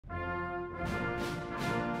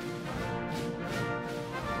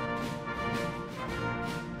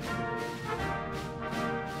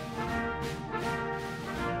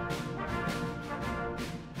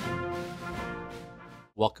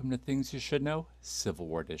Welcome to Things You Should Know, Civil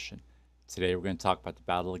War Edition. Today we're going to talk about the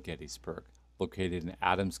Battle of Gettysburg, located in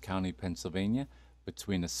Adams County, Pennsylvania,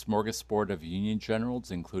 between a smorgasbord of Union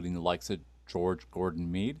generals, including the likes of George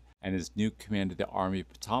Gordon Meade and his new command of the Army of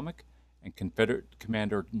Potomac, and Confederate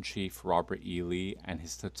Commander-in-Chief Robert E. Lee and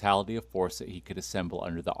his totality of force that he could assemble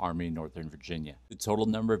under the Army of Northern Virginia. The total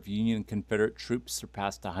number of Union and Confederate troops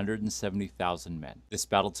surpassed 170,000 men. This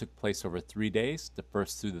battle took place over 3 days, the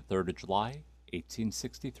 1st through the 3rd of July,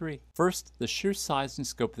 1863. First, the sheer size and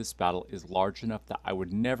scope of this battle is large enough that I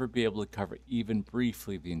would never be able to cover even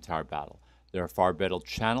briefly the entire battle. There are far better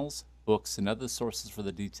channels, books, and other sources for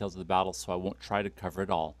the details of the battle, so I won't try to cover it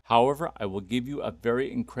all. However, I will give you a very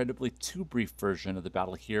incredibly too brief version of the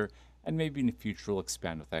battle here, and maybe in the future we'll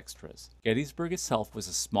expand with extras. Gettysburg itself was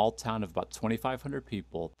a small town of about 2,500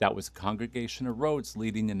 people that was a congregation of roads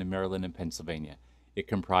leading into Maryland and Pennsylvania. It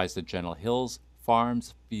comprised of gentle hills,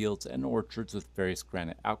 farms, fields, and orchards with various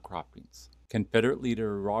granite outcroppings. Confederate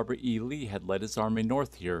leader Robert E. Lee had led his army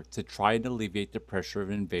north here to try and alleviate the pressure of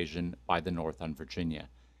an invasion by the North on Virginia,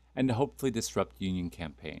 and to hopefully disrupt Union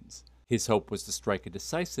campaigns. His hope was to strike a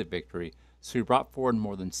decisive victory, so he brought forward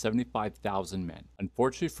more than 75,000 men.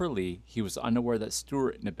 Unfortunately for Lee, he was unaware that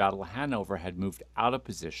Stuart in the Battle of Hanover had moved out of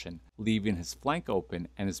position, leaving his flank open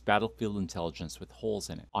and his battlefield intelligence with holes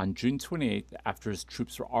in it. On June 28th, after his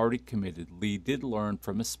troops were already committed, Lee did learn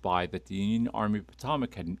from a spy that the Union Army of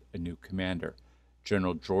Potomac had a new commander,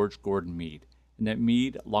 General George Gordon Meade, and that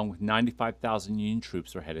Meade, along with 95,000 Union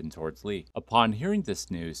troops, were headed towards Lee. Upon hearing this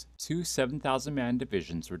news, two 7,000-man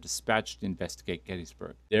divisions were dispatched to investigate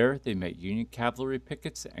Gettysburg. There, they met Union cavalry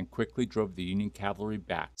pickets and quickly drove the Union cavalry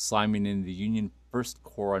back, slamming into the Union 1st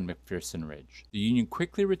Corps on McPherson Ridge. The Union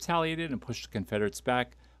quickly retaliated and pushed the Confederates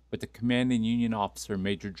back, but the commanding Union officer,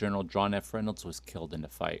 Major General John F. Reynolds, was killed in the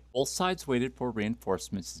fight. Both sides waited for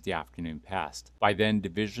reinforcements as the afternoon passed. By then,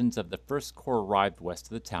 divisions of the 1st Corps arrived west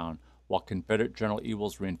of the town, while Confederate General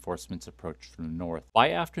Ewell's reinforcements approached from the north.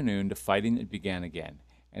 By afternoon, the fighting began again,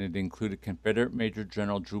 and it included Confederate Major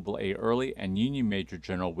General Jubal A. Early and Union Major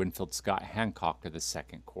General Winfield Scott Hancock of the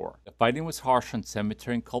 2nd Corps. The fighting was harsh on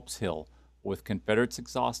Cemetery and Culp's Hill, but with Confederates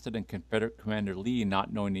exhausted and Confederate Commander Lee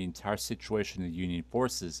not knowing the entire situation of the Union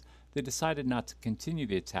forces, they decided not to continue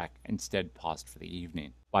the attack and instead paused for the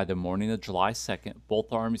evening. By the morning of July 2nd,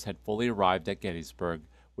 both armies had fully arrived at Gettysburg,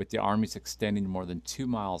 with the armies extending more than 2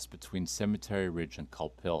 miles between Cemetery Ridge and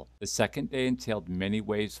Culp Hill. The second day entailed many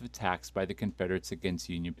waves of attacks by the Confederates against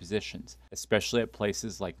Union positions, especially at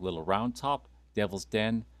places like Little Round Top, Devil's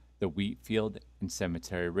Den, the Wheat Field, and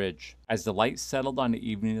Cemetery Ridge. As the light settled on the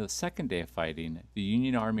evening of the second day of fighting, the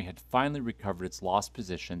Union Army had finally recovered its lost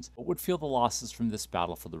positions, but would feel the losses from this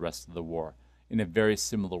battle for the rest of the war, in a very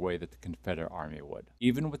similar way that the Confederate Army would.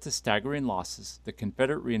 Even with the staggering losses, the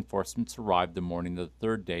Confederate reinforcements arrived the morning of the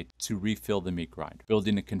 3rd day to refill the meat grind,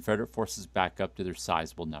 building the Confederate forces back up to their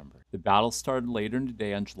sizable number. The battle started later in the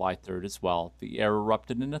day on July 3rd as well. The air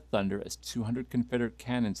erupted into thunder as 200 Confederate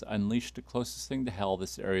cannons unleashed the closest thing to hell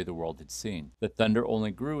this area of the world had seen. The thunder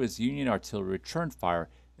only grew as Union artillery returned fire,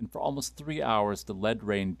 and for almost 3 hours the lead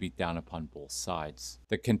rain beat down upon both sides.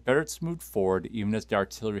 The Confederates moved forward even as the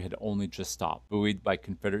artillery had only just stopped, buoyed by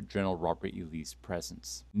Confederate General Robert E. Lee's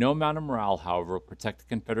presence. No amount of morale, however, would protect the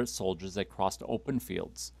Confederate soldiers as they crossed open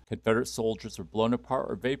fields. Confederate soldiers were blown apart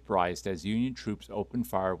or vaporized as Union troops opened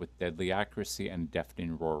fire with deadly accuracy and a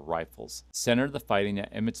deafening roar of rifles. The center of the fighting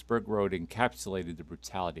at Emmitsburg Road encapsulated the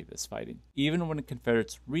brutality of this fighting. Even when the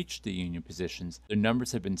Confederates reached the Union positions, their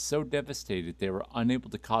numbers had been so devastated they were unable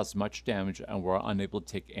to cause much damage and were unable to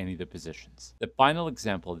take any of the positions. The final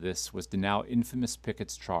example of this was the now infamous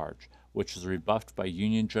Pickett's Charge, which was rebuffed by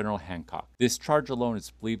Union General Hancock. This charge alone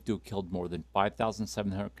is believed to have killed more than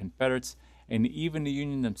 5,700 Confederates, and even the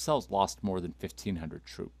Union themselves lost more than 1,500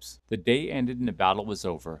 troops. The day ended and the battle was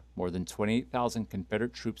over. More than 28,000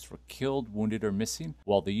 Confederate troops were killed, wounded, or missing,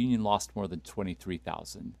 while the Union lost more than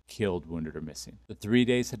 23,000 killed, wounded, or missing. The 3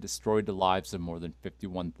 days had destroyed the lives of more than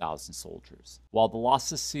 51,000 soldiers. While the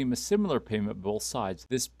losses seem a similar payment on both sides,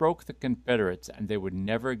 this broke the Confederates, and they would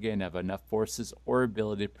never again have enough forces or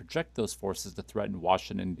ability to project those forces to threaten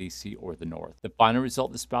Washington, D.C. or the North. The final result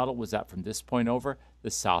of this battle was that from this point over,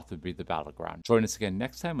 the South would be the battleground. Join us again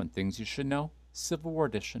next time on Things You Should Know, Civil War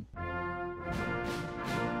Edition.